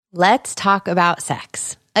let's talk about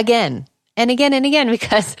sex again. And again and again,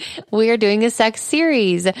 because we are doing a sex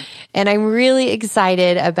series. And I'm really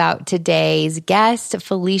excited about today's guest,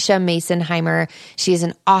 Phylicia Masonheimer. She is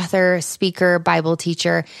an author, speaker, Bible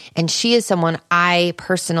teacher, and she is someone I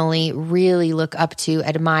personally really look up to,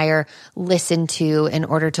 admire, listen to in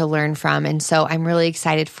order to learn from. And so I'm really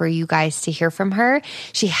excited for you guys to hear from her.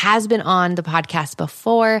 She has been on the podcast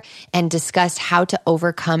before and discussed how to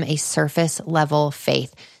overcome a surface level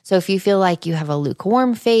faith. So if you feel like you have a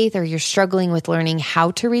lukewarm faith or you're struggling with learning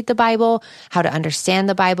how to read the Bible, how to understand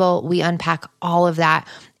the Bible, we unpack all of that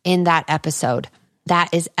in that episode. That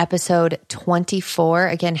is episode 24.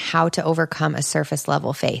 Again, how to overcome a surface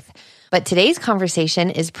level faith. But today's conversation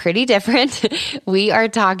is pretty different. We are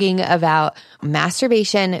talking about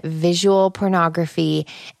masturbation, visual pornography,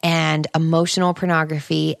 and emotional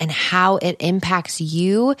pornography, and how it impacts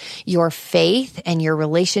you, your faith, and your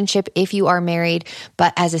relationship if you are married.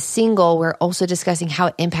 But as a single, we're also discussing how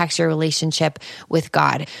it impacts your relationship with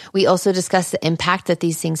God. We also discuss the impact that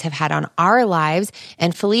these things have had on our lives.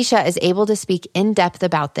 And Phylicia is able to speak in depth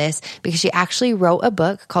about this because she actually wrote a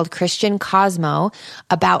book called Christian Cosmo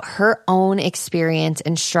about her own experience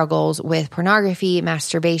and struggles with pornography,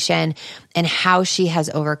 masturbation, and how she has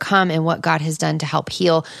overcome and what God has done to help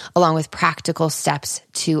heal, along with practical steps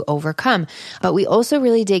to overcome. But we also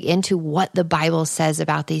really dig into what the Bible says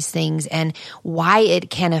about these things and why it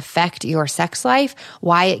can affect your sex life,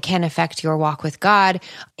 why it can affect your walk with God,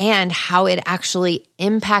 and how it actually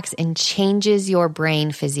impacts and changes your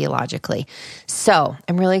brain physiologically. So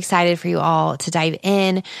I'm really excited for you all to dive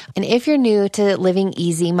in. And if you're new to Living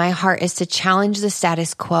Easy, my heart is to challenge the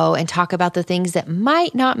status quo and talk about the things that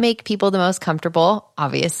might not make people the most comfortable,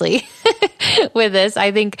 obviously, with this.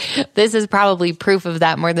 I think this is probably proof of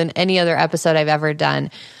that more than any other episode I've ever done.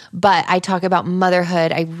 But I talk about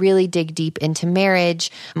motherhood. I really dig deep into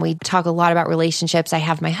marriage. We talk a lot about relationships. I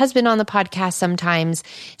have my husband on the podcast sometimes.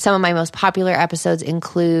 Some of my most popular episodes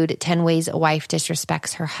include 10 Ways a Wife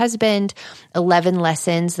Disrespects Her Husband, 11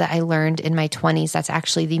 Lessons That I Learned in My 20s. That's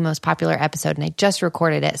actually the most popular episode, and I just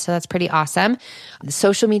recorded it, so that's pretty awesome. The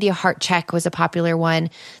Social Media Heart Check was a popular one.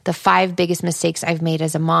 The 5 Biggest Mistakes I've Made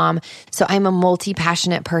as a Mom. So I'm a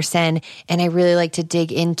multi-passionate person, and I really like to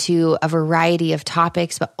dig into a variety of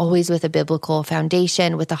topics, but always with a biblical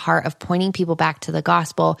foundation, with the heart of pointing people back to the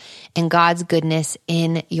gospel and God's goodness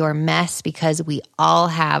in your mess, because we all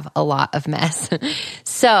have a lot of mess.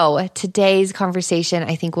 So today's conversation,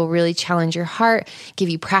 I think, will really challenge your heart, give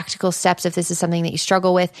you practical steps if this is something that you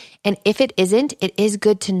struggle with. And if it isn't, it is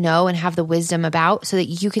good to know and have the wisdom about so that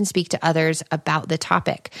you can speak to others about the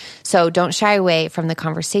topic. So don't shy away from the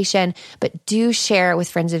conversation, but do share with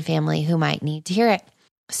friends and family who might need to hear it.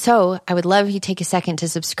 So I would love if you take a second to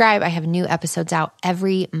subscribe. I have new episodes out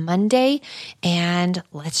every Monday, and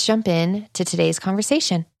let's jump in to today's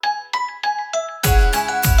conversation.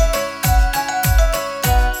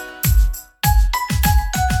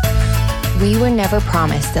 We were never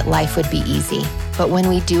promised that life would be easy, but when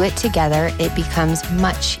we do it together, it becomes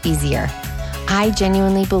much easier. I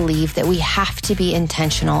genuinely believe that we have to be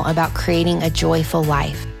intentional about creating a joyful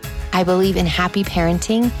life. I believe in happy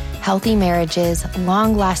parenting, healthy marriages,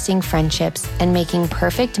 long-lasting friendships, and making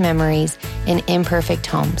perfect memories in imperfect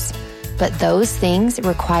homes. But those things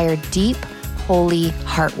require deep, holy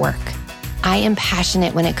heart work. I am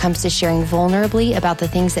passionate when it comes to sharing vulnerably about the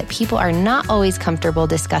things that people are not always comfortable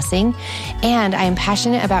discussing, and I am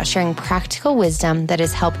passionate about sharing practical wisdom that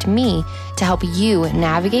has helped me to help you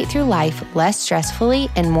navigate through life less stressfully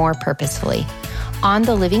and more purposefully. On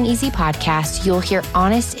the Living Easy podcast, you'll hear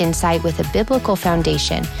honest insight with a biblical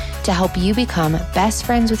foundation to help you become best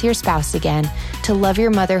friends with your spouse again, to love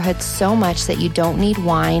your motherhood so much that you don't need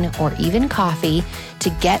wine or even coffee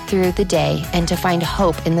to get through the day, and to find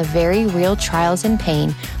hope in the very real trials and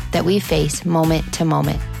pain that we face moment to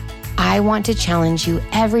moment. I want to challenge you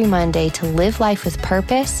every Monday to live life with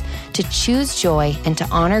purpose, to choose joy, and to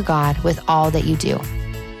honor God with all that you do.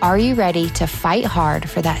 Are you ready to fight hard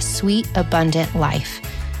for that sweet, abundant life?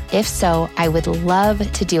 If so, I would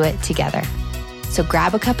love to do it together. So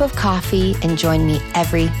grab a cup of coffee and join me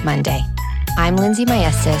every Monday. I'm Lindsay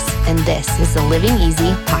Maestas, and this is the Living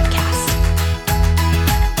Easy podcast.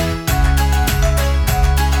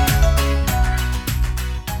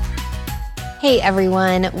 Hey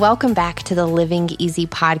everyone, welcome back to the Living Easy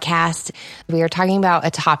podcast. We are talking about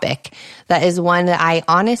a topic that is one that I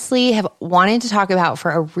honestly have wanted to talk about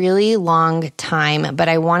for a really long time, but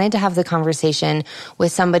I wanted to have the conversation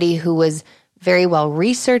with somebody who was very well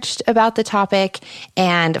researched about the topic,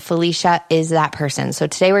 and Phylicia is that person. So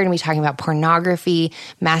today we're going to be talking about pornography,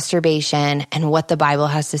 masturbation, and what the Bible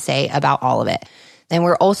has to say about all of it. And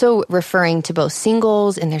we're also referring to both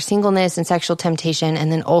singles and their singleness and sexual temptation,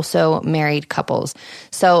 and then also married couples.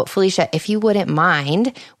 So Phylicia, if you wouldn't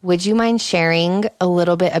mind, would you mind sharing a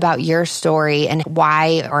little bit about your story and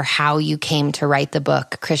why or how you came to write the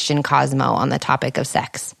book Christian Cosmo on the topic of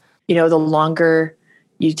sex? The longer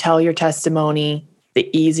you tell your testimony, the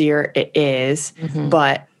easier it is,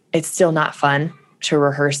 but it's still not fun to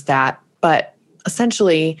rehearse that. But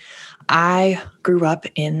essentially, I grew up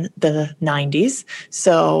in the 90s.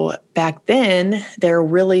 So back then, there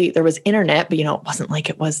was internet, but, it wasn't like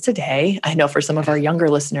it was today. I know for some of our younger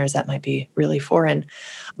listeners, that might be really foreign.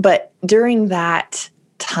 But during that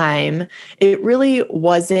time, it really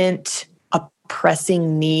wasn't a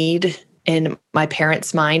pressing need in my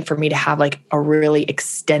parents' mind for me to have like a really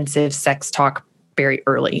extensive sex talk very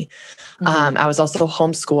early. I was also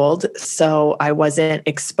homeschooled, so I wasn't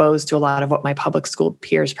exposed to a lot of what my public school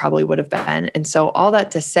peers probably would have been. And so all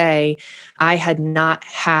that to say, I had not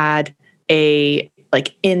had a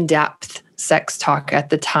like in-depth sex talk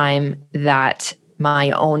at the time that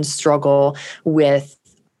my own struggle with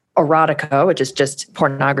erotica, which is just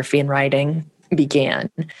pornography and writing,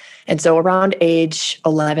 began. And so around age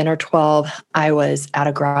 11 or 12, I was at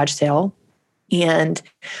a garage sale and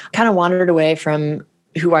kind of wandered away from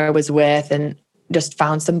who I was with and just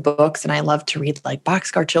found some books. And I love to read like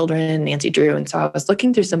Boxcar Children, Nancy Drew. And so I was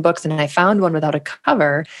looking through some books and I found one without a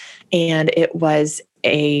cover. And it was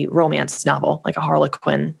a romance novel, like a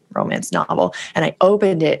Harlequin romance novel. And I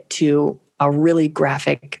opened it to a really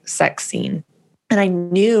graphic sex scene. And I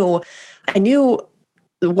knew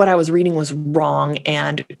what I was reading was wrong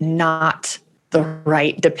and not the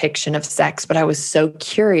right depiction of sex, but I was so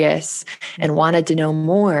curious and wanted to know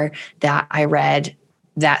more that I read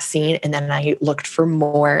that scene. And then I looked for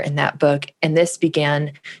more in that book. And this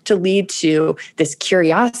began to lead to this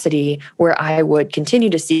curiosity where I would continue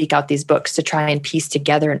to seek out these books to try and piece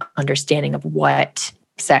together an understanding of what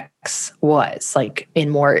sex was, like in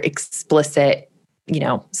more explicit,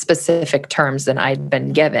 specific terms than I'd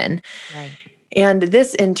been given. Right. And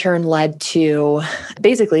this in turn led to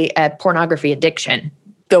basically a pornography addiction.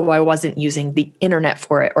 Though I wasn't using the internet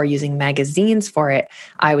for it or using magazines for it,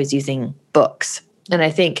 I was using books. And I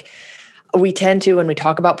think we tend to, when we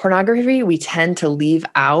talk about pornography, we tend to leave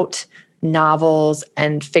out novels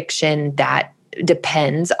and fiction that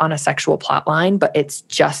depends on a sexual plot line, but it's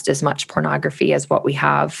just as much pornography as what we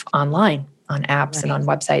have online, on apps and on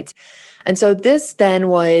websites. And so this then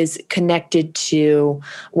was connected to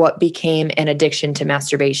what became an addiction to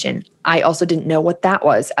masturbation. I also didn't know what that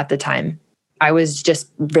was at the time. I was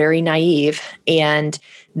just very naive. And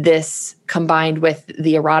this combined with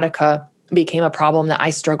the erotica became a problem that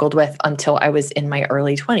I struggled with until I was in my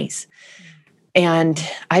early 20s. And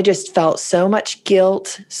I just felt so much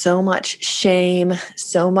guilt, so much shame,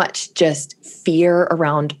 so much just fear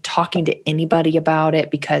around talking to anybody about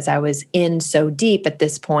it because I was in so deep at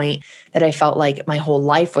this point that I felt like my whole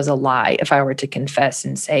life was a lie if I were to confess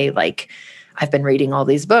and say, like, I've been reading all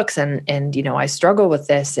these books and I struggle with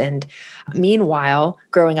this. And meanwhile,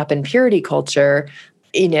 growing up in purity culture,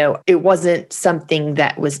 it wasn't something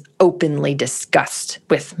that was openly discussed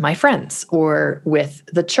with my friends or with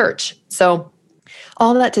the church. So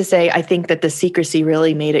all that to say, I think that the secrecy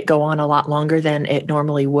really made it go on a lot longer than it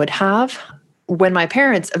normally would have. When my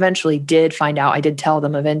parents eventually did find out, I did tell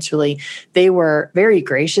them eventually, they were very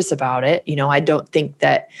gracious about it. I don't think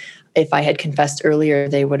that if I had confessed earlier,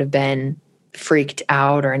 they would have been freaked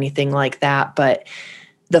out or anything like that. But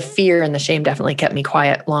the fear and the shame definitely kept me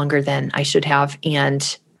quiet longer than I should have.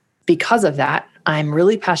 And because of that, I'm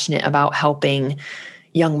really passionate about helping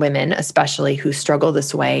young women, especially who struggle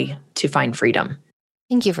this way, to find freedom.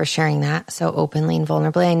 Thank you for sharing that so openly and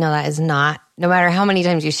vulnerably. I know that is not, no matter how many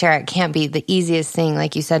times you share it, can't be the easiest thing,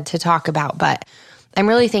 like you said, to talk about. But I'm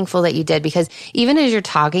really thankful that you did, because even as you're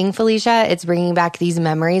talking, Phylicia, it's bringing back these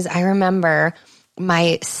memories. I remember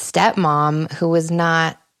my stepmom, who was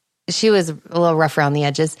she was a little rough around the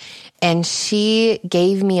edges, and she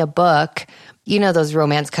gave me a book, those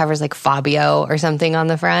romance covers like Fabio or something on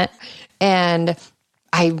the front. And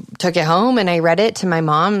I took it home and I read it to my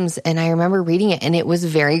mom's, and I remember reading it, and it was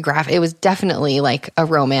very graphic. It was definitely like a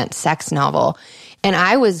romance sex novel. And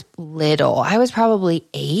I was little. I was probably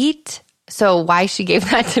 8. So why she gave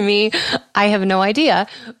that to me, I have no idea.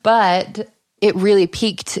 But it really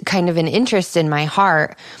piqued kind of an interest in my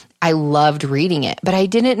heart. I loved reading it, but I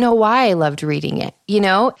didn't know why I loved reading it.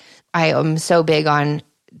 I am so big on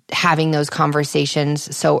having those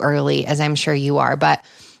conversations so early, as I'm sure you are. But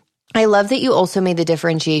I love that you also made the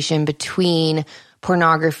differentiation between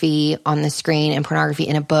pornography on the screen and pornography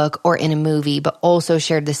in a book or in a movie, but also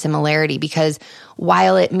shared the similarity, because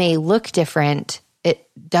while it may look different, it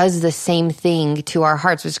does the same thing to our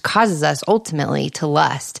hearts, which causes us ultimately to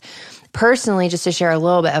lust. Personally, just to share a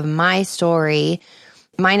little bit of my story,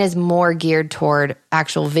 mine is more geared toward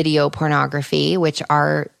actual video pornography, which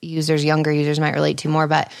our users, younger users might relate to more,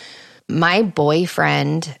 but my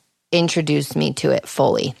boyfriend introduced me to it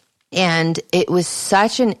fully. And it was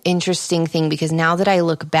such an interesting thing because now that I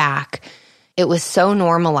look back, it was so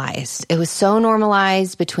normalized. It was so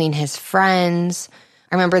normalized between his friends.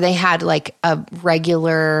 I remember they had like a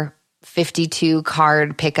regular 52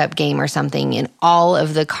 card pickup game or something, and all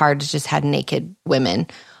of the cards just had naked women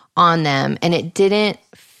on them, and it didn't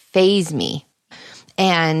faze me.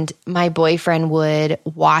 And my boyfriend would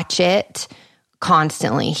watch it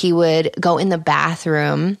constantly. He would go in the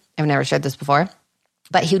bathroom. I've never shared this before,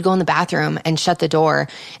 but he would go in the bathroom and shut the door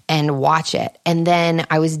and watch it. And then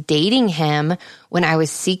I was dating him when I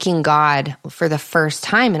was seeking God for the first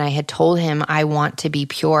time. And I had told him, I want to be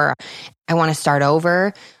pure. I want to start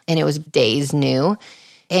over. And it was days new.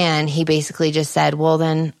 And he basically just said, well,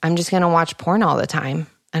 then I'm just going to watch porn all the time.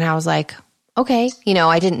 And I was like, okay,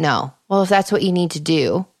 I didn't know. Well, if that's what you need to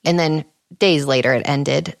do. And then days later it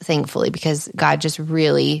ended, thankfully, because God just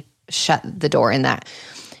really shut the door in that.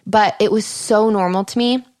 But it was so normal to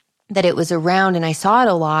me that it was around and I saw it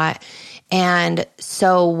a lot. And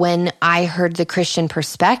so when I heard the Christian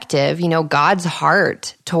perspective, God's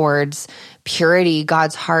heart towards purity,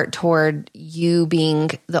 God's heart toward you being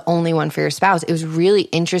the only one for your spouse, it was really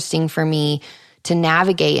interesting for me to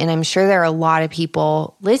navigate. And I'm sure there are a lot of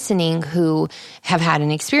people listening who have had an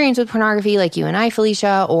experience with pornography like you and I,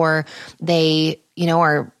 Phylicia, or they,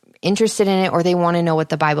 are interested in it, or they want to know what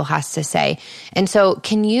the Bible has to say. And so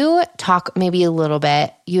can you talk maybe a little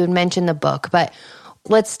bit, you had mentioned the book, but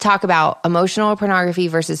let's talk about emotional pornography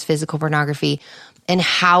versus physical pornography and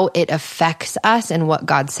how it affects us and what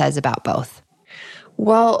God says about both.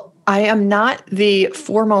 Well, I am not the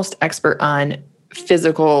foremost expert on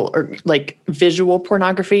physical or like visual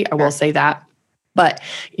pornography. I will say that. But,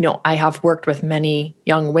 I have worked with many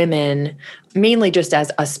young women, mainly just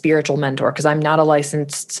as a spiritual mentor, because I'm not a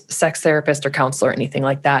licensed sex therapist or counselor or anything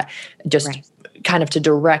like that, just kind of to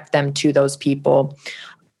direct them to those people.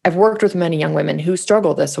 I've worked with many young women who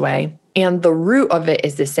struggle this way, and the root of it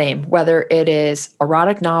is the same, whether it is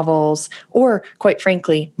erotic novels or, quite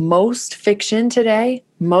frankly, most fiction today,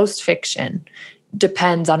 most fiction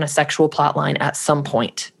depends on a sexual plot line at some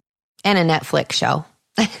point. And a Netflix show.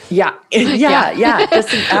 Yeah.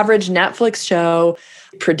 Just an average Netflix show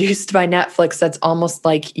produced by Netflix. That's almost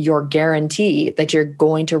like your guarantee that you're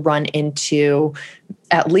going to run into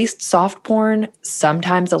at least soft porn,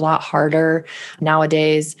 sometimes a lot harder.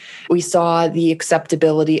 Nowadays, we saw the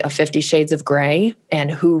acceptability of 50 Shades of Grey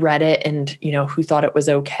and who read it and, who thought it was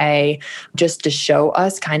okay, just to show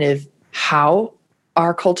us kind of how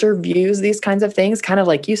our culture views these kinds of things. Kind of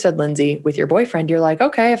like you said, Lindsay, with your boyfriend, you're like,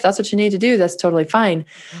 okay, if that's what you need to do, that's totally fine.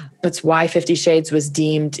 That's why 50 Shades was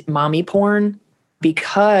deemed mommy porn,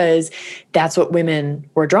 because that's what women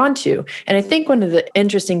were drawn to. And I think one of the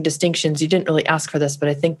interesting distinctions, you didn't really ask for this, but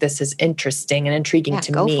I think this is interesting and intriguing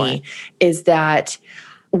to me, is that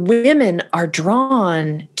women are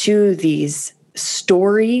drawn to these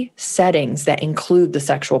story settings that include the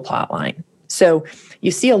sexual plot line. So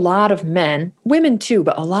you see a lot of men, women too,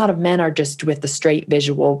 but a lot of men are just with the straight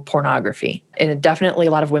visual pornography. And definitely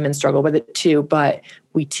a lot of women struggle with it too, but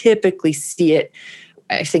we typically see it.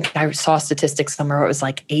 I think I saw statistics somewhere where it was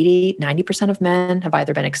like 80, 90% of men have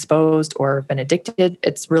either been exposed or been addicted.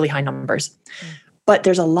 It's really high numbers. But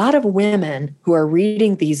there's a lot of women who are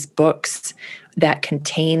reading these books that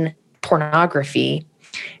contain pornography.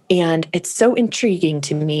 And it's so intriguing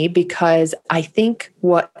to me because I think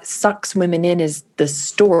what sucks women in is the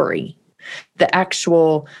story, the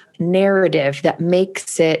actual narrative that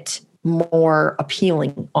makes it more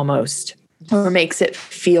appealing almost, or makes it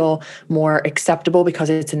feel more acceptable because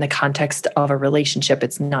it's in the context of a relationship.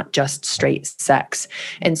 It's not just straight sex.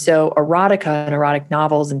 And so erotica and erotic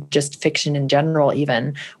novels and just fiction in general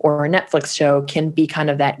even, or a Netflix show can be kind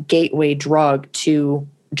of that gateway drug to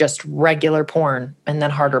just regular porn and then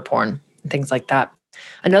harder porn and things like that.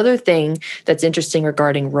 Another thing that's interesting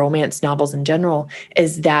regarding romance novels in general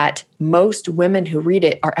is that most women who read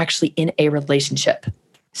it are actually in a relationship.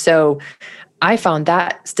 So I found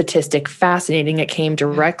that statistic fascinating. It came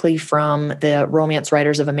directly from the Romance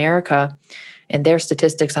Writers of America and their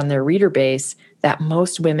statistics on their reader base, that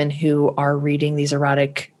most women who are reading these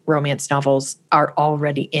erotic romance novels are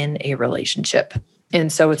already in a relationship. And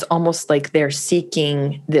so it's almost like they're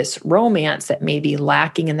seeking this romance that may be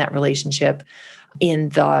lacking in that relationship in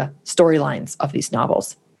the storylines of these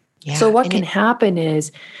novels. Yeah. So what can happen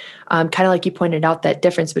is kind of like you pointed out, that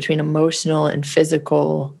difference between emotional and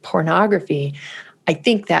physical pornography. I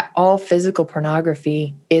think that all physical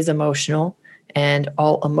pornography is emotional, and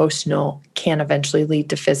all emotional can eventually lead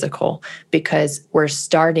to physical, because we're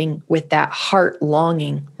starting with that heart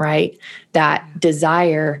longing, right? That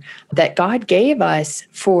desire that God gave us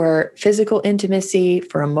for physical intimacy,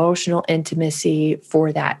 for emotional intimacy,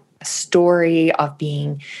 for that story of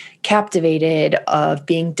being captivated, of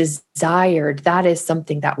being desired. That is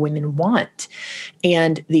something that women want.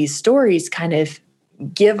 And these stories kind of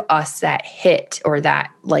give us that hit, or that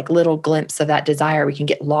like little glimpse of that desire. We can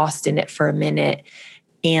get lost in it for a minute,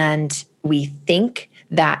 and we think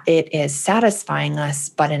that it is satisfying us,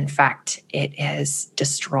 but in fact, it is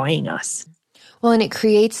destroying us. Well, and it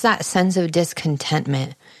creates that sense of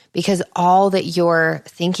discontentment, because all that you're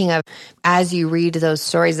thinking of as you read those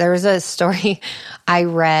stories. There was a story I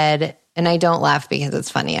read, and I don't laugh because it's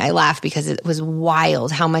funny. I laugh because it was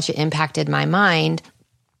wild how much it impacted my mind.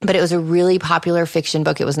 But it was a really popular fiction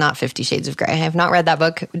book. It was not 50 Shades of Grey. I have not read that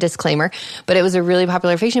book, disclaimer. But it was a really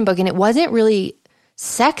popular fiction book, and it wasn't really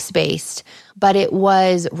sex-based, but it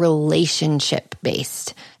was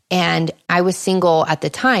relationship-based. And I was single at the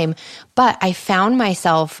time, but I found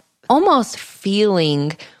myself almost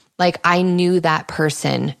feeling like I knew that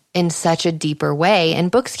person in such a deeper way.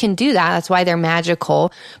 And books can do that. That's why they're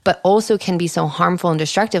magical, but also can be so harmful and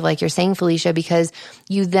destructive, like you're saying, Phylicia, because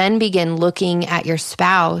you then begin looking at your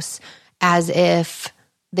spouse as if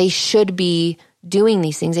they should be doing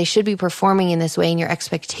these things. They should be performing in this way, and your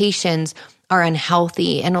expectations are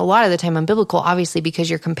unhealthy. And a lot of the time unbiblical, obviously, because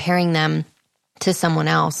you're comparing them to someone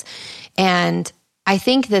else. And I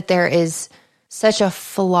think that there is such a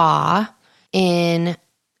flaw in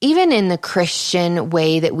even in the Christian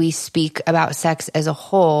way that we speak about sex as a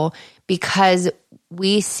whole, because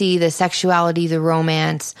we see the sexuality, the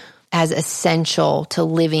romance as essential to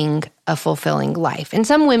living a fulfilling life. And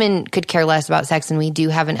some women could care less about sex, and we do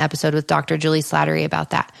have an episode with Dr. Julie Slattery about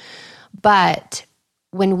that. But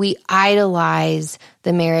when we idolize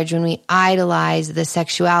the marriage, when we idolize the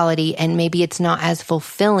sexuality, and maybe it's not as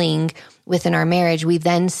fulfilling within our marriage, we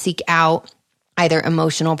then seek out either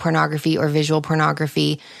emotional pornography or visual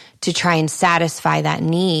pornography to try and satisfy that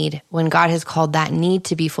need, when God has called that need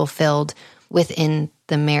to be fulfilled within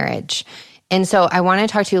the marriage. And so I want to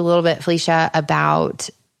talk to you a little bit, Phylicia, about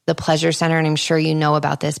the Pleasure Center, and I'm sure you know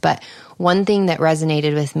about this, but one thing that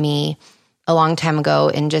resonated with me a long time ago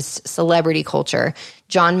in just celebrity culture,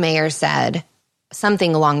 John Mayer said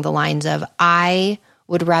something along the lines of, I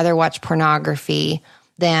would rather watch pornography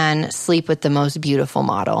than sleep with the most beautiful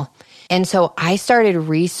model. And so I started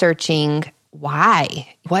researching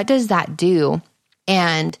why. What does that do?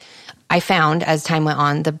 And I found as time went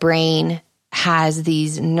on, the brain has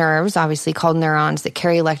these nerves, obviously called neurons, that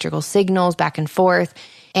carry electrical signals back and forth.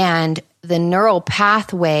 And the neural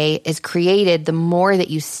pathway is created the more that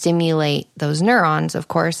you stimulate those neurons, of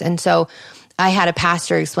course. And so I had a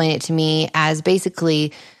pastor explain it to me as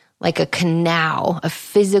basically like a canal, a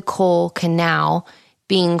physical canal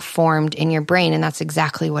being formed in your brain. And that's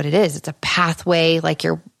exactly what it is. It's a pathway, like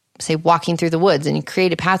you're, say, walking through the woods and you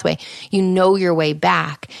create a pathway. You know your way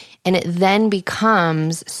back. And it then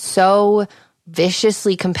becomes so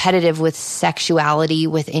viciously competitive with sexuality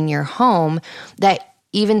within your home that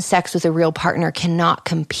even sex with a real partner cannot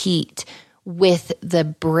compete with the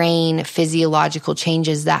brain physiological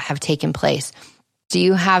changes that have taken place. Do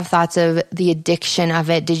you have thoughts of the addiction of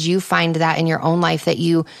it? Did you find that in your own life that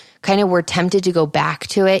you kind of were tempted to go back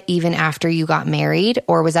to it even after you got married,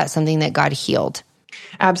 or was that something that God healed?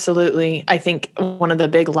 Absolutely. I think one of the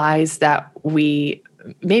big lies that we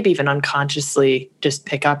maybe even unconsciously just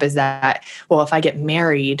pick up is that, well, if I get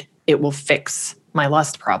married, it will fix my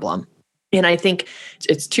lust problem. And I think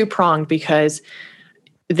it's two-pronged, because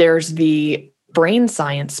there's the brain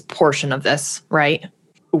science portion of this, right?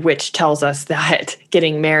 Which tells us that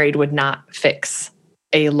getting married would not fix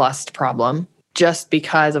a lust problem just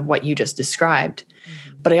because of what you just described.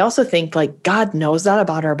 Mm-hmm. But I also think like God knows that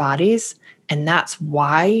about our bodies. And that's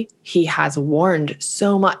why he has warned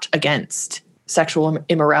so much against sexual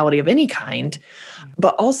immorality of any kind.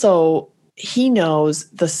 But also he knows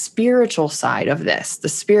the spiritual side of this, the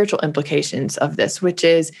spiritual implications of this, which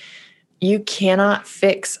is you cannot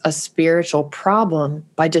fix a spiritual problem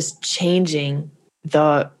by just changing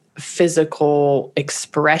the physical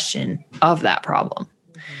expression of that problem.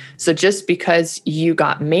 So just because you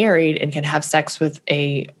got married and can have sex with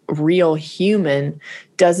a real human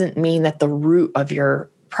doesn't mean that the root of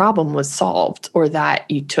your problem was solved or that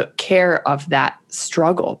you took care of that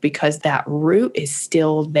struggle, because that root is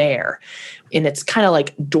still there. And it's kind of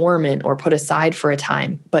like dormant or put aside for a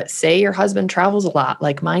time. But say your husband travels a lot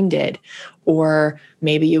like mine did, or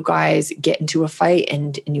maybe you guys get into a fight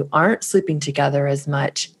and you aren't sleeping together as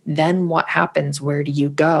much. Then what happens? Where do you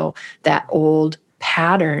go? That old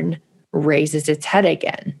pattern raises its head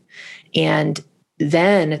again. And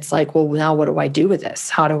then it's like, well, now what do I do with this?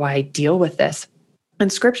 How do I deal with this?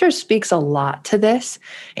 And scripture speaks a lot to this.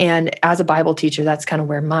 And as a Bible teacher, that's kind of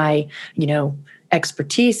where my,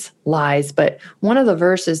 expertise lies. But one of the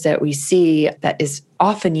verses that we see that is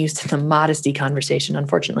often used in the modesty conversation,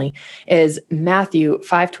 unfortunately, is Matthew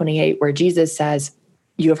 5:28, where Jesus says,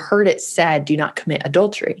 "You have heard it said, do not commit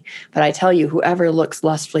adultery. But I tell you, whoever looks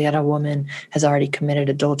lustfully at a woman has already committed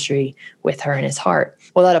adultery with her in his heart."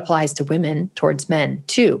 Well, that applies to women towards men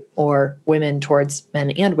too, or women towards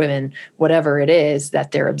men and women, whatever it is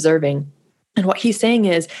that they're observing. And what he's saying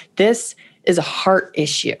is, this is a heart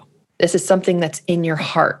issue. This is something that's in your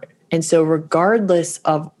heart. And so regardless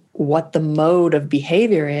of what the mode of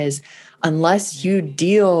behavior is, unless you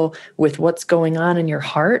deal with what's going on in your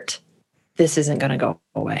heart, this isn't going to go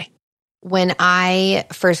away. When I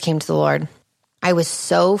first came to the Lord, I was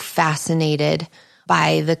so fascinated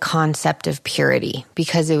by the concept of purity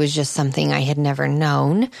because it was just something I had never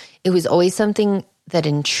known. It was always something that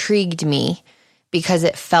intrigued me because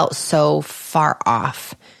it felt so far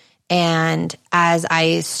off. And as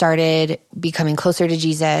I started becoming closer to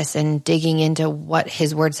Jesus and digging into what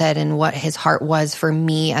his word said and what his heart was for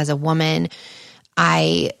me as a woman,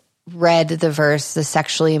 I read the verse, "The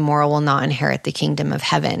sexually immoral will not inherit the kingdom of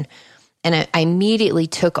heaven." And I immediately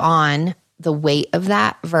took on the weight of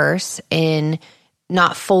that verse in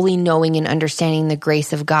not fully knowing and understanding the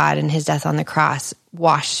grace of God, and his death on the cross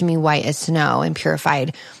washed me white as snow and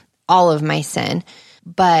purified all of my sin.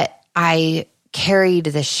 But I carried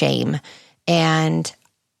the shame. And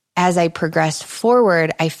as I progressed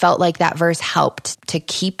forward, I felt like that verse helped to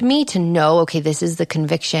keep me to know, okay, this is the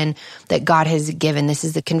conviction that God has given. This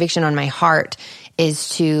is the conviction on my heart, is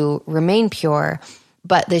to remain pure.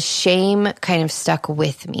 But the shame kind of stuck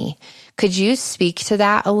with me. Could you speak to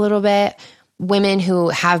that a little bit? Women who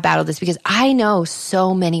have battled this, because I know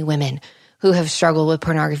so many women who have struggled with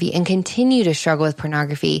pornography and continue to struggle with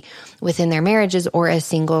pornography within their marriages or as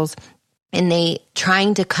singles. And they,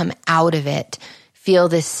 trying to come out of it, feel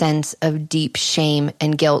this sense of deep shame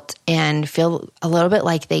and guilt and feel a little bit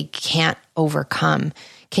like they can't overcome.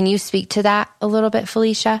 Can you speak to that a little bit,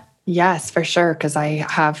 Phylicia? Yes, for sure, because I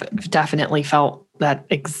have definitely felt that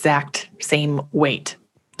exact same weight.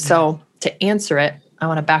 So to answer it, I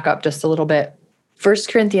want to back up just a little bit. 1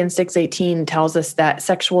 Corinthians 6:18 tells us that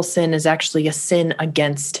sexual sin is actually a sin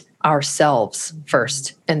against ourselves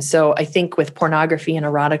first. And so I think with pornography and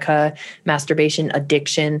erotica, masturbation,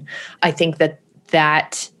 addiction, I think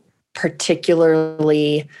that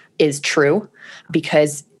particularly is true,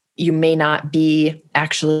 because you may not be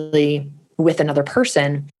actually with another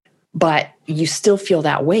person, but you still feel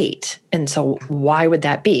that weight. And so why would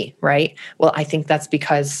that be, right? Well, I think that's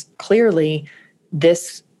because clearly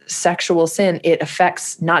this sexual sin, it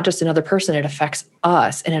affects not just another person, it affects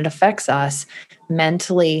us, and it affects us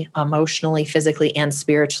mentally, emotionally, physically, and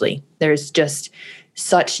spiritually. There's just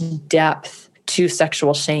such depth to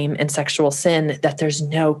sexual shame and sexual sin that there's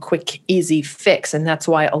no quick, easy fix. And that's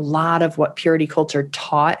why a lot of what purity culture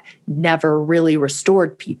taught never really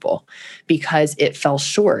restored people, because it fell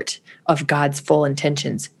short of God's full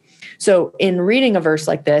intentions. So in reading a verse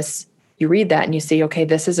like this, you read that and you say, okay,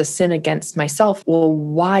 this is a sin against myself. Well,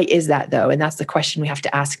 why is that though? And that's the question we have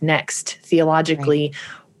to ask next. Theologically, right.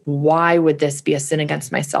 Why would this be a sin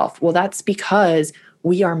against myself? Well, that's because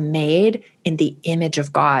we are made in the image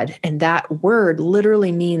of God. And that word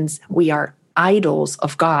literally means we are idols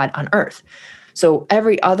of God on earth. So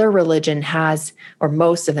every other religion has, or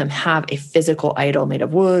most of them have, a physical idol made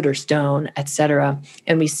of wood or stone, etc.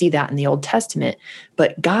 And we see that in the Old Testament.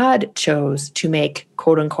 But God chose to make,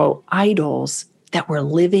 quote unquote, idols that were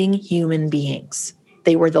living human beings.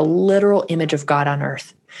 They were the literal image of God on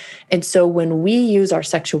earth. And so when we use our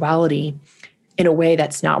sexuality in a way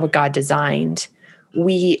that's not what God designed,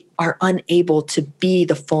 we are unable to be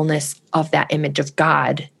the fullness of that image of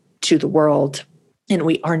God to the world. And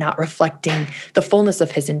we are not reflecting the fullness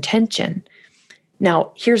of his intention.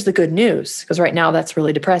 Now, here's the good news, because right now that's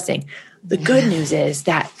really depressing. The good news is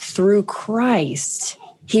that through Christ,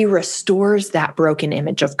 he restores that broken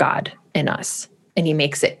image of God in us. and he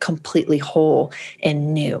makes it completely whole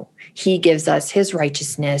and new. He gives us his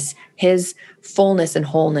righteousness, his fullness and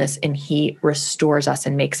wholeness, and he restores us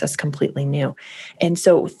and makes us completely new. And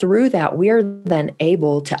so through that, we are then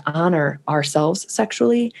able to honor ourselves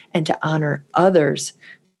sexually and to honor others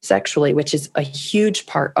sexually, which is a huge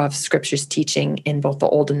part of Scripture's teaching in both the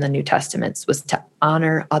Old and the New Testaments, was to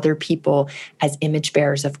honor other people as image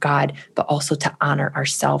bearers of God, but also to honor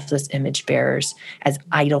ourselves as image bearers, as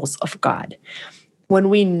idols of God. When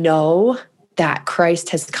we know that Christ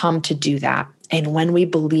has come to do that, and when we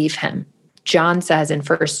believe him, John says in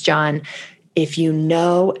 1 John, if you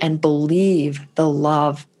know and believe the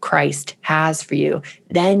love Christ has for you,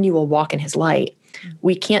 then you will walk in his light.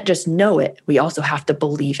 We can't just know it. We also have to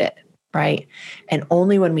believe it, right? And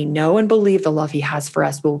only when we know and believe the love he has for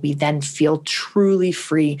us will we then feel truly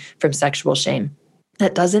free from sexual shame.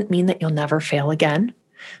 That doesn't mean that you'll never fail again.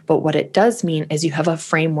 But what it does mean is you have a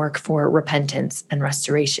framework for repentance and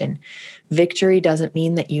restoration. Victory doesn't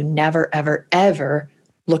mean that you never, ever, ever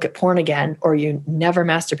look at porn again or you never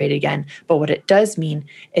masturbate again. But what it does mean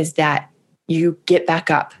is that you get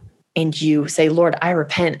back up and you say, Lord, I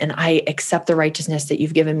repent and I accept the righteousness that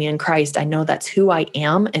you've given me in Christ. I know that's who I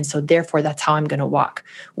am. And so therefore, that's how I'm going to walk.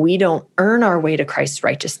 We don't earn our way to Christ's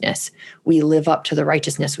righteousness. We live up to the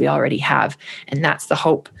righteousness we already have. And that's the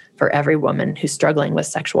hope for every woman who's struggling with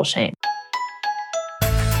sexual shame.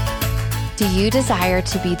 Do you desire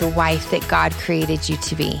to be the wife that God created you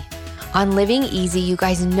to be? On Living Easy, you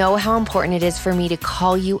guys know how important it is for me to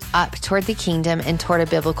call you up toward the kingdom and toward a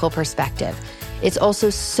biblical perspective. It's also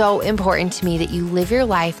so important to me that you live your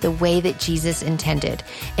life the way that Jesus intended.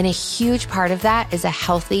 And a huge part of that is a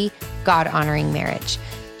healthy, God-honoring marriage.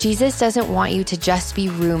 Jesus doesn't want you to just be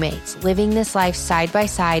roommates, living this life side by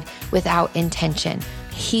side without intention.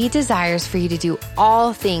 He desires for you to do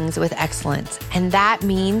all things with excellence, and that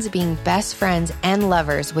means being best friends and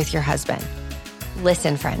lovers with your husband.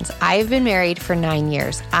 Listen, friends, I've been married for 9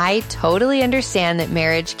 years. I totally understand that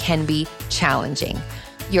marriage can be challenging.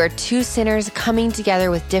 You're two sinners coming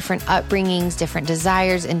together with different upbringings, different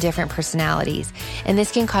desires, and different personalities. And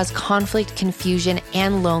this can cause conflict, confusion,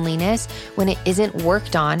 and loneliness when it isn't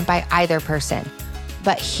worked on by either person.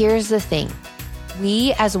 But here's the thing.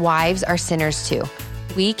 We as wives are sinners too.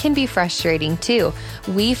 We can be frustrating too.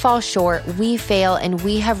 We fall short, we fail, and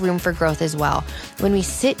we have room for growth as well. When we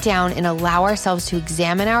sit down and allow ourselves to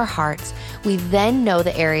examine our hearts, we then know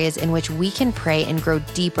the areas in which we can pray and grow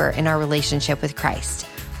deeper in our relationship with Christ.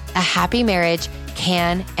 A happy marriage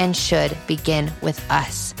can and should begin with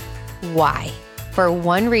us. Why? For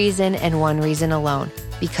one reason and one reason alone,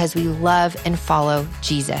 because we love and follow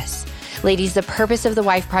Jesus. Ladies, the purpose of the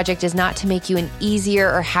Wife Project is not to make you an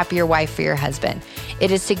easier or happier wife for your husband.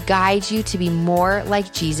 It is to guide you to be more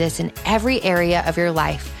like Jesus in every area of your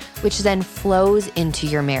life, which then flows into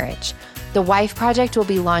your marriage. The Wife Project will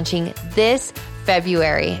be launching this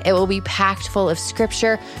February. It will be packed full of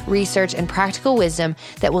scripture, research, and practical wisdom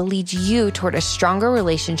that will lead you toward a stronger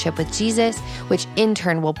relationship with Jesus, which in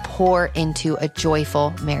turn will pour into a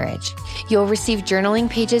joyful marriage. You'll receive journaling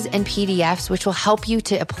pages and PDFs, which will help you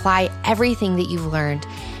to apply everything that you've learned.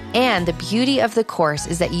 And the beauty of the course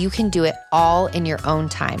is that you can do it all in your own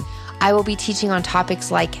time. I will be teaching on topics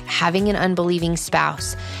like having an unbelieving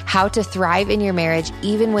spouse, how to thrive in your marriage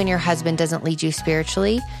even when your husband doesn't lead you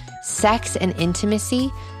spiritually, sex and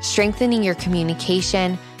intimacy, strengthening your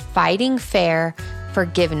communication, fighting fair,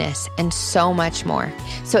 forgiveness, and so much more.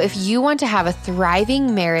 So if you want to have a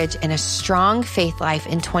thriving marriage and a strong faith life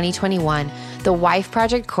in 2021, the Wife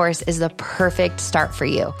Project course is the perfect start for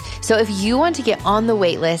you. So if you want to get on the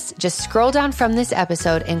wait list, just scroll down from this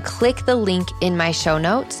episode and click the link in my show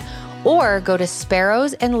notes, or go to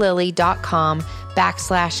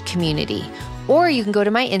sparrowsandlily.com/community. Or you can go to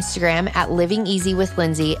my Instagram at Living Easy with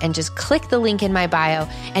Lindsay and just click the link in my bio,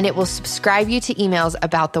 and it will subscribe you to emails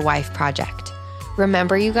about the Wife Project.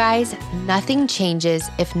 Remember, you guys, nothing changes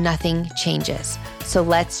if nothing changes. So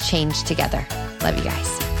let's change together. Love you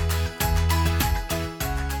guys.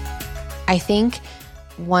 I think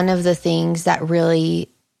one of the things that really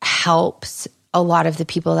helps a lot of the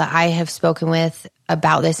people that I have spoken with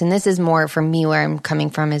about this, and this is more from me where I'm coming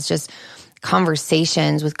from, is just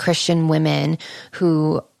conversations with Christian women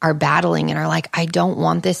who are battling and are like, I don't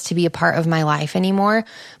want this to be a part of my life anymore,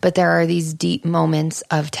 but there are these deep moments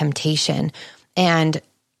of temptation. And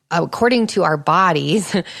according to our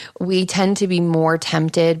bodies, we tend to be more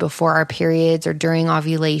tempted before our periods or during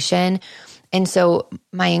ovulation. And so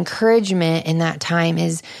my encouragement in that time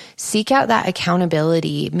is seek out that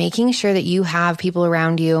accountability, making sure that you have people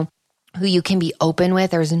around you who you can be open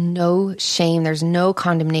with. There's no shame. There's no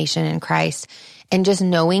condemnation in Christ. and just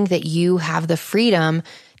knowing that you have the freedom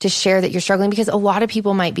to share that you're struggling, because a lot of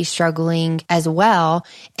people might be struggling as well,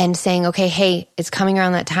 and saying, okay, hey, it's coming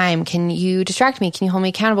around that time. Can you distract me? Can you hold me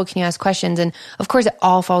accountable? Can you ask questions? And of course, it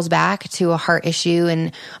all falls back to a heart issue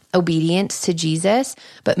and obedience to Jesus,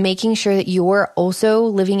 but making sure that you're also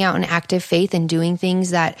living out an active faith and doing things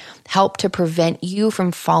that help to prevent you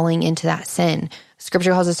from falling into that sin.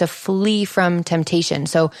 Scripture calls us to flee from temptation.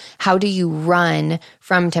 So how do you run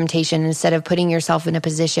from temptation instead of putting yourself in a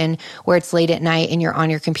position where it's late at night and you're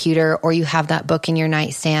on your computer, or you have that book in your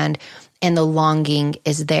nightstand and the longing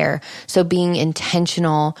is there? So being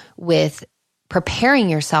intentional with preparing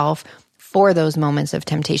yourself for those moments of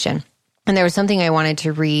temptation. And there was something I wanted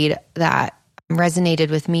to read that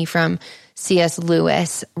resonated with me from C.S.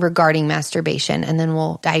 Lewis regarding masturbation, and then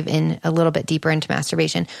we'll dive in a little bit deeper into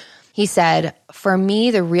masturbation. He said, "For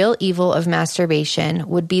me, the real evil of masturbation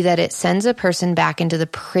would be that it sends a person back into the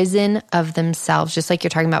prison of themselves," just like you're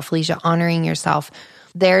talking about, Phylicia, honoring yourself,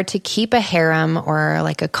 there to keep a harem or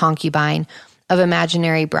like a concubine of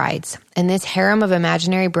imaginary brides. And this harem of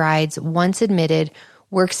imaginary brides, once admitted,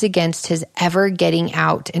 works against his ever getting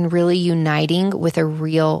out and really uniting with a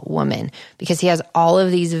real woman, because he has all of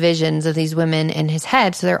these visions of these women in his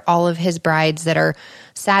head. So they're all of his brides that are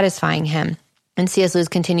satisfying him. And C.S. Lewis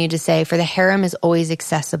continued to say, "For the harem is always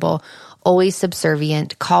accessible, always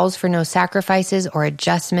subservient, calls for no sacrifices or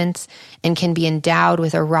adjustments, and can be endowed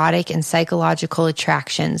with erotic and psychological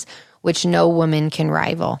attractions, which no woman can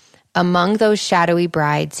rival. Among those shadowy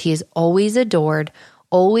brides, he is always adored,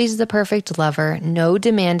 always the perfect lover. No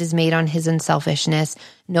demand is made on his unselfishness,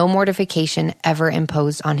 no mortification ever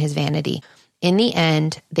imposed on his vanity. In the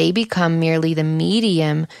end, they become merely the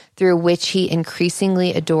medium through which he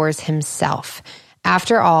increasingly adores himself.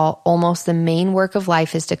 After all, almost the main work of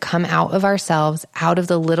life is to come out of ourselves, out of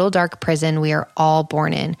the little dark prison we are all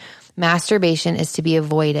born in. Masturbation is to be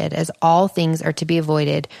avoided, as all things are to be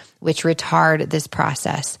avoided, which retard this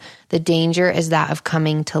process. The danger is that of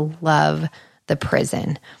coming to love the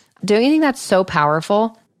prison." Don't you think that's so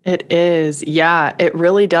powerful? It is. Yeah, it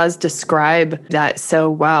really does describe that so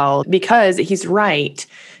well, because he's right.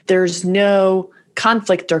 There's no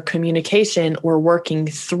conflict or communication or working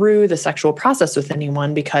through the sexual process with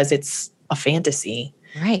anyone because it's a fantasy.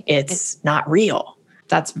 Right. It's not real.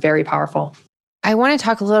 That's very powerful. I want to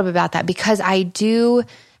talk a little bit about that, because I do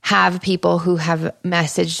have people who have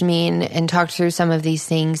messaged me and talked through some of these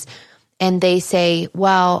things, and they say,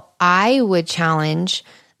 well, I would challenge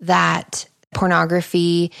that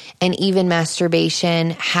pornography and even masturbation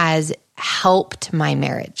has helped my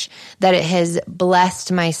marriage, that it has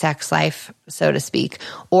blessed my sex life, so to speak,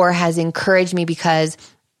 or has encouraged me because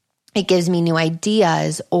it gives me new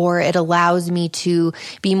ideas, or it allows me to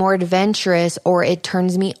be more adventurous, or it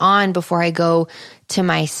turns me on before I go to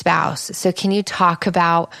my spouse. So can you talk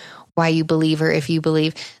about why you believe, or if you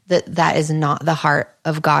believe that that is not the heart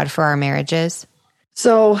of God for our marriages?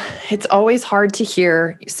 So it's always hard to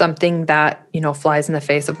hear something that, flies in the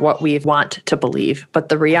face of what we want to believe. But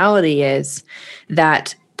the reality is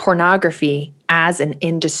that pornography as an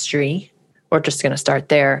industry, we're just going to start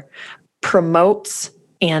there, promotes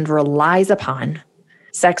and relies upon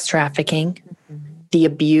sex trafficking, the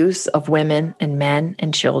abuse of women and men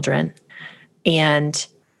and children, and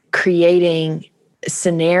creating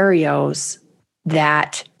scenarios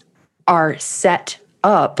that are set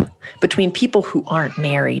up between people who aren't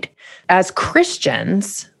married. As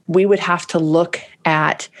Christians, we would have to look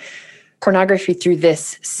at pornography through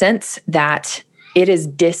this sense that it is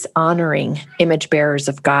dishonoring image bearers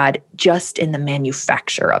of God just in the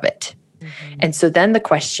manufacture of it. Mm-hmm. And so then the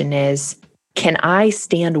question is, can I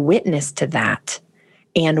stand witness to that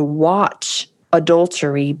and watch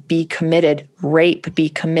adultery be committed, rape be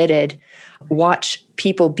committed, watch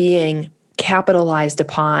people being capitalized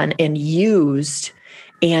upon and used,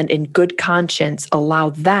 and in good conscience,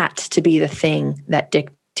 allow that to be the thing that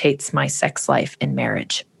dictates my sex life in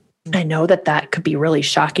marriage? I know that could be really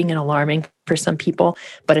shocking and alarming for some people,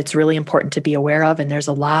 but it's really important to be aware of. And there's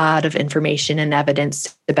a lot of information and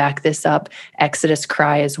evidence to back this up. Exodus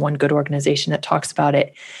Cry is one good organization that talks about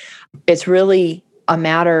it. It's really a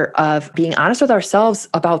matter of being honest with ourselves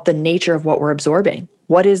about the nature of what we're absorbing.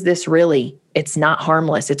 What is this really? It's not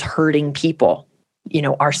harmless. It's hurting people,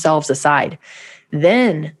 ourselves aside.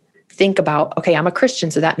 Then think about, okay, I'm a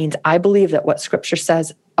Christian, so that means I believe that what Scripture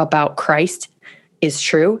says about Christ is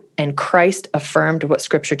true, and Christ affirmed what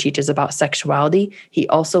Scripture teaches about sexuality. He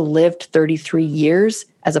also lived 33 years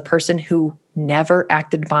as a person who never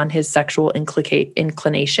acted upon his sexual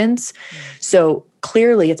inclinations. So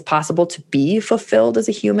clearly it's possible to be fulfilled as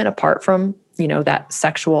a human apart from, that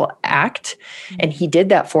sexual act. And he did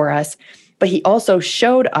that for us. But he also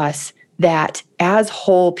showed us that as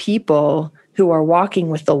whole people who are walking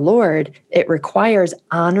with the Lord, it requires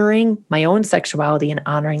honoring my own sexuality and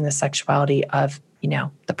honoring the sexuality of,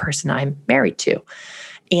 the person I'm married to.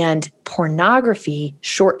 And pornography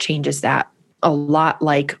shortchanges that a lot,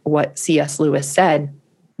 like what C.S. Lewis said,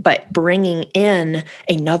 but bringing in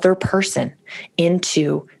another person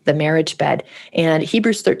into the marriage bed. And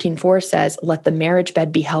Hebrews 13:4 says, let the marriage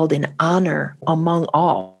bed be held in honor among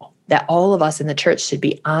all, that all of us in the church should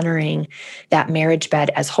be honoring that marriage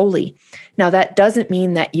bed as holy. Now, that doesn't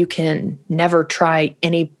mean that you can never try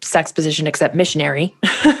any sex position except missionary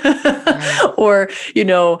or,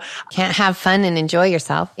 can't have fun and enjoy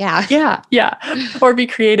yourself. Yeah. Yeah. Or be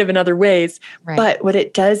creative in other ways. Right. But what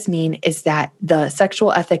it does mean is that the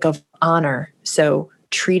sexual ethic of honor, so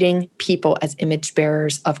treating people as image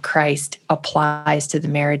bearers of Christ, applies to the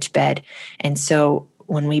marriage bed. And so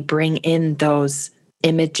when we bring in those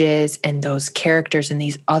images and those characters and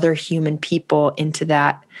these other human people into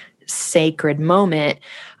that sacred moment,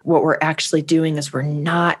 what we're actually doing is we're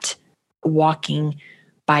not walking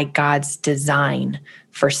by God's design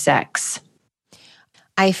for sex.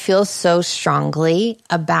 I feel so strongly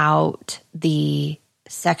about the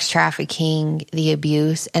sex trafficking, the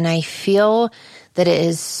abuse, and I feel that it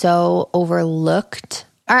is so overlooked,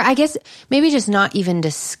 or I guess maybe just not even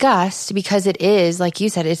discussed, because it is, like you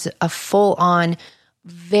said, it's a full-on,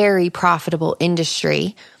 very profitable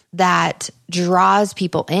industry that draws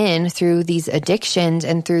people in through these addictions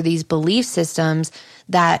and through these belief systems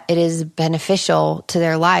that it is beneficial to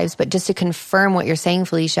their lives. But just to confirm what you're saying,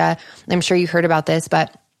 Phylicia, I'm sure you heard about this,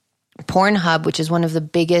 but Pornhub, which is one of the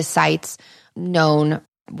biggest sites known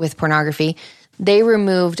with pornography, they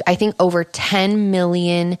removed, I think, over 10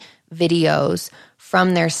 million videos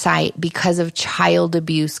from their site because of child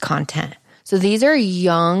abuse content. So these are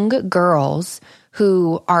young girls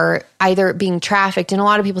who are either being trafficked, and a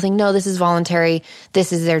lot of people think, no, this is voluntary,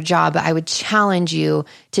 this is their job. But I would challenge you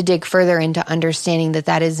to dig further into understanding that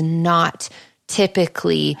that is not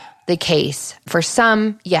typically the case. For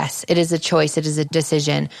some, yes, it is a choice, it is a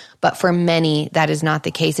decision, but for many, that is not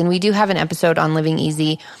the case. And we do have an episode on Living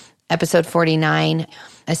Easy, episode 49.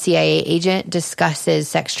 A CIA agent discusses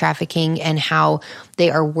sex trafficking and how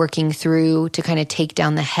they are working through to kind of take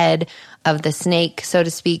down the head of the snake, so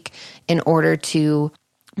to speak, in order to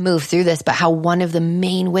move through this, but how one of the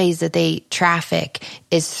main ways that they traffic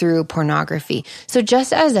is through pornography. So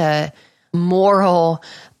just as a moral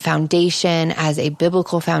foundation, as a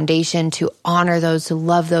biblical foundation to honor those, to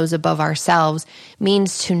love those above ourselves,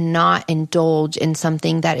 means to not indulge in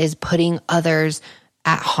something that is putting others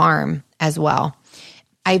at harm as well.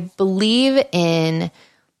 I believe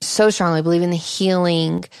so strongly believe in the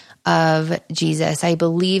healing of Jesus. I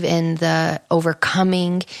believe in the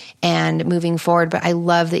overcoming and moving forward. But I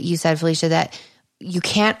love that you said, Phylicia, that you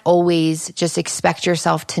can't always just expect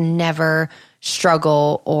yourself to never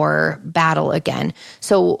struggle or battle again.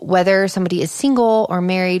 So whether somebody is single or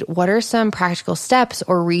married, what are some practical steps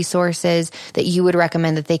or resources that you would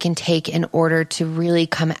recommend that they can take in order to really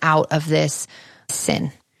come out of this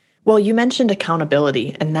sin? Well, you mentioned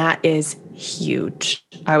accountability, and that is huge.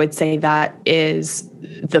 I would say that is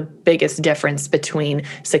the biggest difference between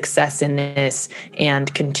success in this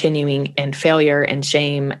and continuing and failure and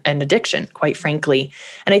shame and addiction, quite frankly.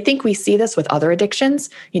 And I think we see this with other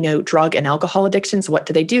addictions, drug and alcohol addictions. What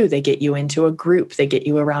do? They get you into a group, they get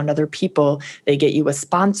you around other people, they get you a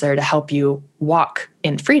sponsor to help you walk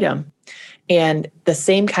in freedom. And the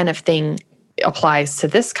same kind of thing applies to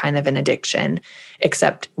this kind of an addiction,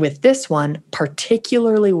 except with this one,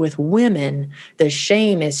 particularly with women, the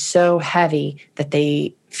shame is so heavy that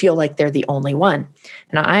they feel like they're the only one.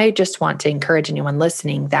 And I just want to encourage anyone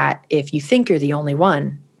listening that if you think you're the only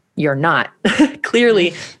one, you're not.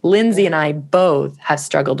 Clearly, Lindsay and I both have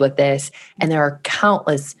struggled with this, and there are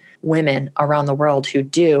countless women around the world who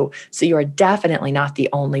do. So you are definitely not the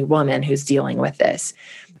only woman who's dealing with this.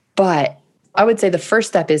 But I would say the first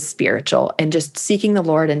step is spiritual and just seeking the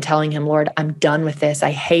Lord and telling him, Lord, I'm done with this.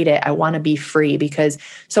 I hate it. I want to be free, because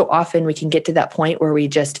so often we can get to that point where we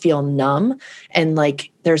just feel numb and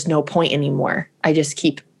like there's no point anymore. I just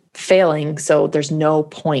keep failing, so there's no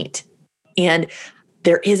point. And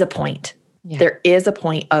there is a point. Yeah. There is a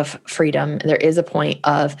point of freedom. There is a point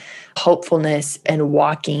of hopefulness and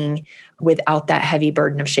walking without that heavy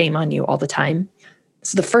burden of shame on you all the time.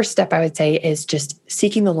 So the first step I would say is just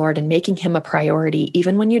seeking the Lord and making him a priority,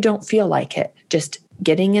 even when you don't feel like it. Just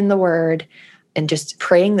getting in the word and just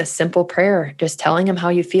praying the simple prayer, just telling him how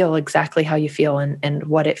you feel, exactly how you feel, and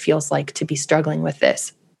what it feels like to be struggling with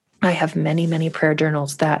this. I have many, many prayer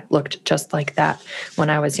journals that looked just like that when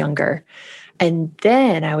I was younger. And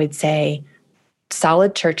then I would say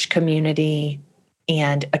solid church community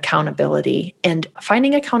and accountability. And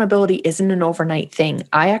finding accountability isn't an overnight thing.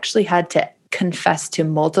 I actually had to confess to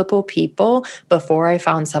multiple people before I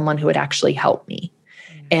found someone who would actually help me.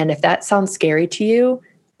 And if that sounds scary to you,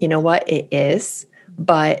 you know what? It is.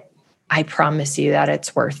 But I promise you that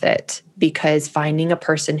it's worth it, because finding a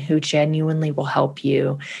person who genuinely will help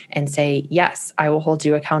you and say, yes, I will hold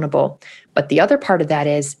you accountable. But the other part of that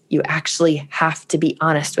is you actually have to be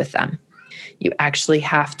honest with them. You actually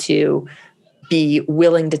have to be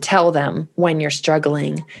willing to tell them when you're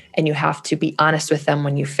struggling, and you have to be honest with them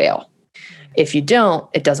when you fail. If you don't,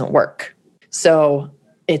 it doesn't work. So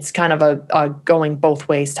it's kind of a going both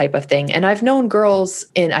ways type of thing. And I've known girls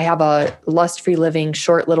I have a Lust-Free Living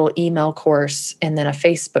short little email course and then a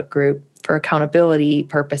Facebook group for accountability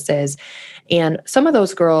purposes. And some of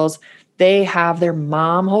those girls, they have their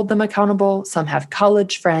mom hold them accountable. Some have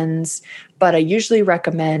college friends, but I usually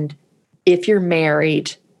recommend, if you're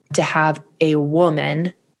married, to have a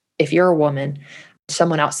woman, if you're a woman,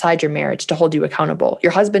 someone outside your marriage to hold you accountable.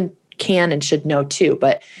 Your husband can and should know too,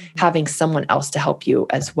 but having someone else to help you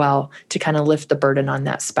as well to kind of lift the burden on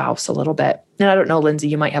that spouse a little bit. And I don't know, Lindsay,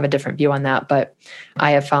 you might have a different view on that, but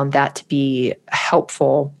I have found that to be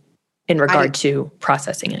helpful in regard to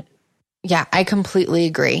processing it. Yeah, I completely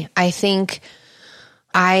agree. I think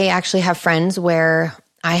I actually have friends where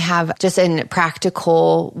I have just in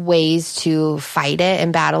practical ways to fight it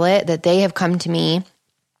and battle it, that they have come to me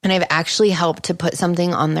and I've actually helped to put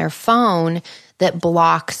something on their phone that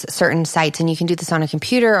blocks certain sites. And you can do this on a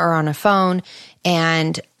computer or on a phone.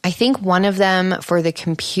 And I think one of them for the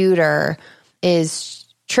computer is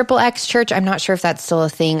XXX Church. I'm not sure if that's still a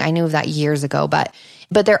thing. I knew of that years ago, but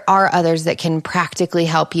there are others that can practically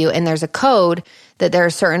help you. And there's a code that there are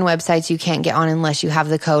certain websites you can't get on unless you have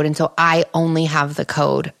the code. And so I only have the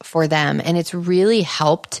code for them. And it's really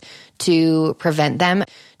helped to prevent them.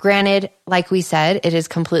 Granted, like we said, it is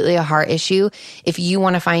completely a heart issue. If you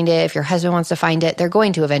want to find it, if your husband wants to find it, they're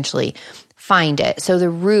going to eventually find it. So the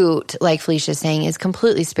root, like Phylicia is saying, is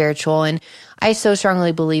completely spiritual. And I so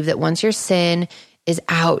strongly believe that once your sin is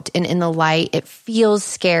out and in the light, it feels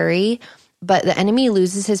scary, but the enemy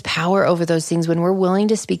loses his power over those things when we're willing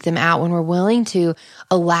to speak them out, when we're willing to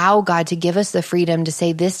allow God to give us the freedom to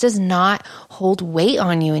say, this does not hold weight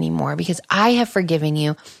on you anymore because I have forgiven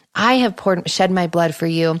you. I have shed my blood for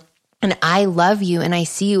you, and I love you, and I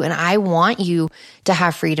see you, and I want you to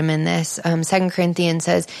have freedom in this. 2 Corinthians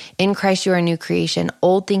says, in Christ you are a new creation.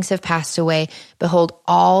 Old things have passed away. Behold,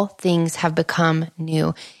 all things have become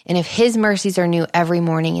new. And if his mercies are new every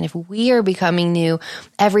morning, and if we are becoming new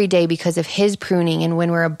every day because of his pruning, and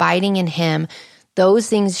when we're abiding in him, those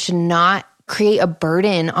things should not create a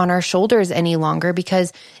burden on our shoulders any longer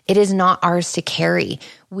because it is not ours to carry.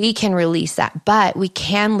 We can release that, but we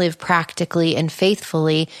can live practically and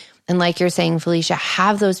faithfully. And like you're saying, Phylicia,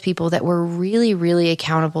 have those people that we're really, really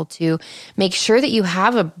accountable to. Make sure that you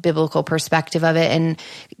have a biblical perspective of it, and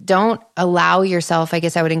don't allow yourself, I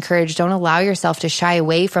guess I would encourage, don't allow yourself to shy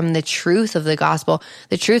away from the truth of the gospel,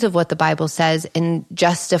 the truth of what the Bible says, in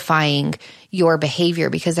justifying your behavior,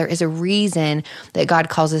 because there is a reason that God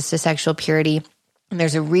calls us to sexual purity. And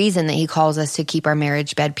there's a reason that he calls us to keep our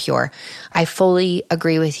marriage bed pure. I fully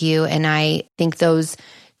agree with you. And I think those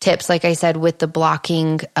tips, like I said, with the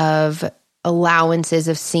blocking of allowances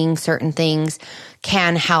of seeing certain things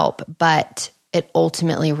can help, but it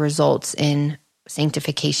ultimately results in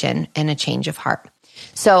sanctification and a change of heart.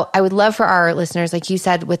 So I would love for our listeners, like you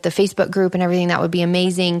said, with the Facebook group and everything, that would be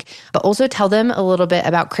amazing, but also tell them a little bit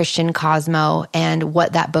about Christian Cosmo and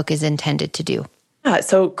what that book is intended to do. Yeah,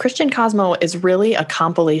 so Christian Cosmo is really a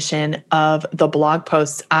compilation of the blog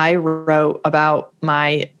posts I wrote about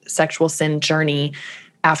my sexual sin journey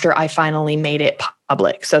after I finally made it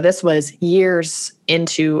public. So this was years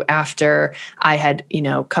into after I had,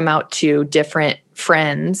 come out to different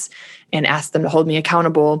friends and asked them to hold me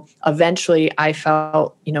accountable. Eventually, I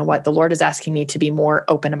felt, the Lord is asking me to be more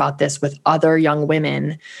open about this with other young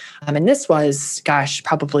women. And this was,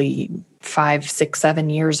 probably 5, 6, 7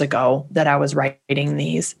 years ago that I was writing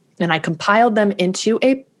these. And I compiled them into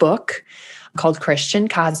a book called Christian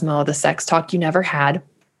Cosmo, The Sex Talk You Never Had.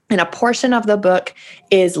 And a portion of the book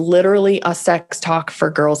is literally a sex talk for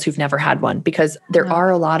girls who've never had one, because there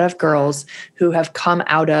are a lot of girls who have come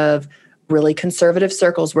out of really conservative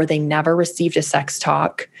circles where they never received a sex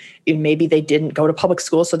talk. Maybe they didn't go to public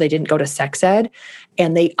school, so they didn't go to sex ed.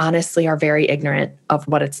 And they honestly are very ignorant of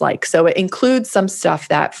what it's like. So it includes some stuff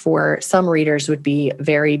that for some readers would be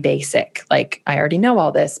very basic. Like, I already know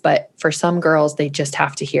all this, but for some girls, they just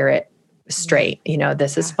have to hear it straight.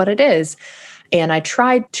 This is what it is. And I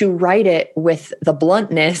tried to write it with the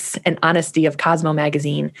bluntness and honesty of Cosmo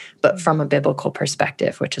magazine, but from a biblical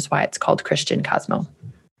perspective, which is why it's called Christian Cosmo.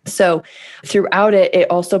 So throughout it, it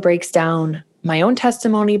also breaks down my own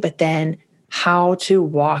testimony, but then how to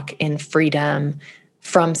walk in freedom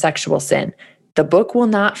from sexual sin. The book will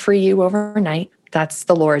not free you overnight. That's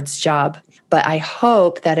the Lord's job. But I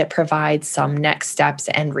hope that it provides some next steps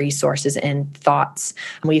and resources and thoughts.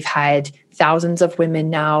 We've had thousands of women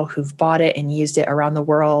now who've bought it and used it around the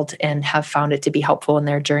world and have found it to be helpful in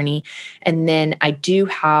their journey. And then I do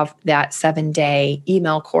have that 7-day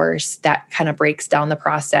email course that kind of breaks down the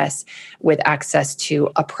process with access to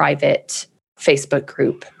a private Facebook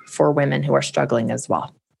group for women who are struggling as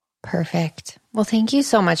well. Perfect. Well, thank you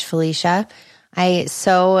so much, Phylicia. I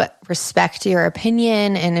so respect your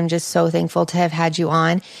opinion and I'm just so thankful to have had you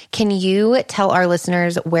on. Can you tell our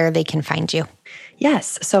listeners where they can find you?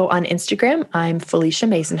 Yes. So on Instagram, I'm Phylicia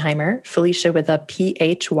Masonheimer, Phylicia with a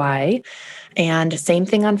PHY. And same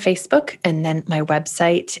thing on Facebook. And then my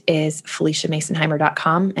website is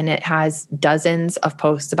PhyliciaMasonheimer.com. And it has dozens of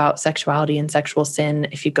posts about sexuality and sexual sin.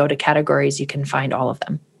 If you go to categories, you can find all of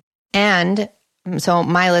them. And so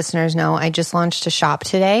my listeners know I just launched a shop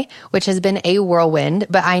today, which has been a whirlwind,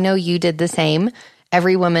 but I know you did the same.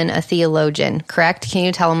 Every Woman a Theologian, correct? Can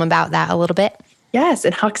you tell them about that a little bit? Yes,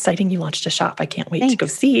 and how exciting you launched a shop. I can't wait to go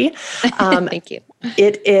see. Thank you.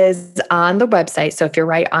 It is on the website. So if you're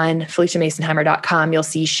right on PhyliciaMasonheimer.com, you'll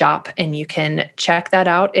see shop and you can check that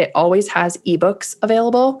out. It always has ebooks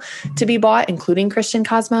available to be bought, including Christian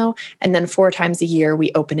Cosmo. And then 4 times a year,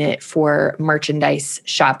 we open it for merchandise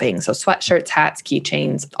shopping. So sweatshirts, hats,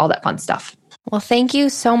 keychains, all that fun stuff. Well, thank you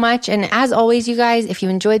so much. And as always, you guys, if you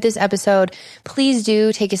enjoyed this episode, please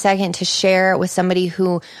do take a second to share with somebody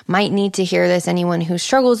who might need to hear this, anyone who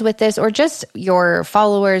struggles with this, or just your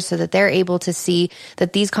followers so that they're able to see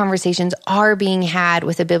that these conversations are being had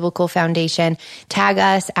with a biblical foundation. Tag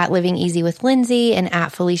us at Living Easy with Lindsay and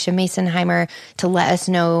at Phylicia Masonheimer to let us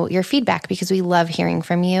know your feedback because we love hearing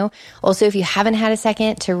from you. Also, if you haven't had a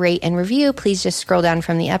second to rate and review, please just scroll down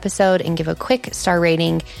from the episode and give a quick star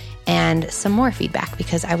rating and some more feedback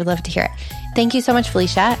because I would love to hear it. Thank you so much,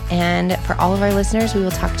 Phylicia. And for all of our listeners, we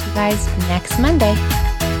will talk to you guys next Monday.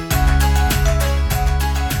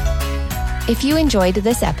 If you enjoyed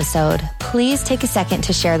this episode, please take a second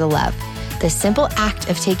to share the love. The simple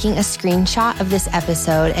act of taking a screenshot of this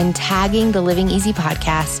episode and tagging the Living Easy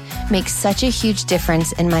podcast makes such a huge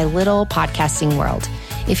difference in my little podcasting world.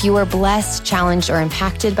 If you are blessed, challenged, or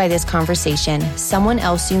impacted by this conversation, someone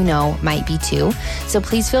else you know might be too. So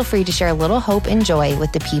please feel free to share a little hope and joy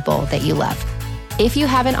with the people that you love. If you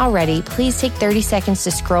haven't already, please take 30 seconds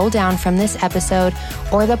to scroll down from this episode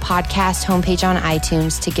or the podcast homepage on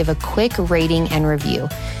iTunes to give a quick rating and review.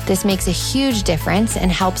 This makes a huge difference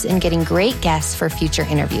and helps in getting great guests for future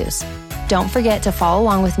interviews. Don't forget to follow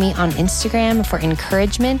along with me on Instagram for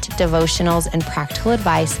encouragement, devotionals, and practical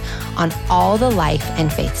advice on all the life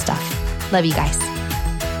and faith stuff. Love you guys.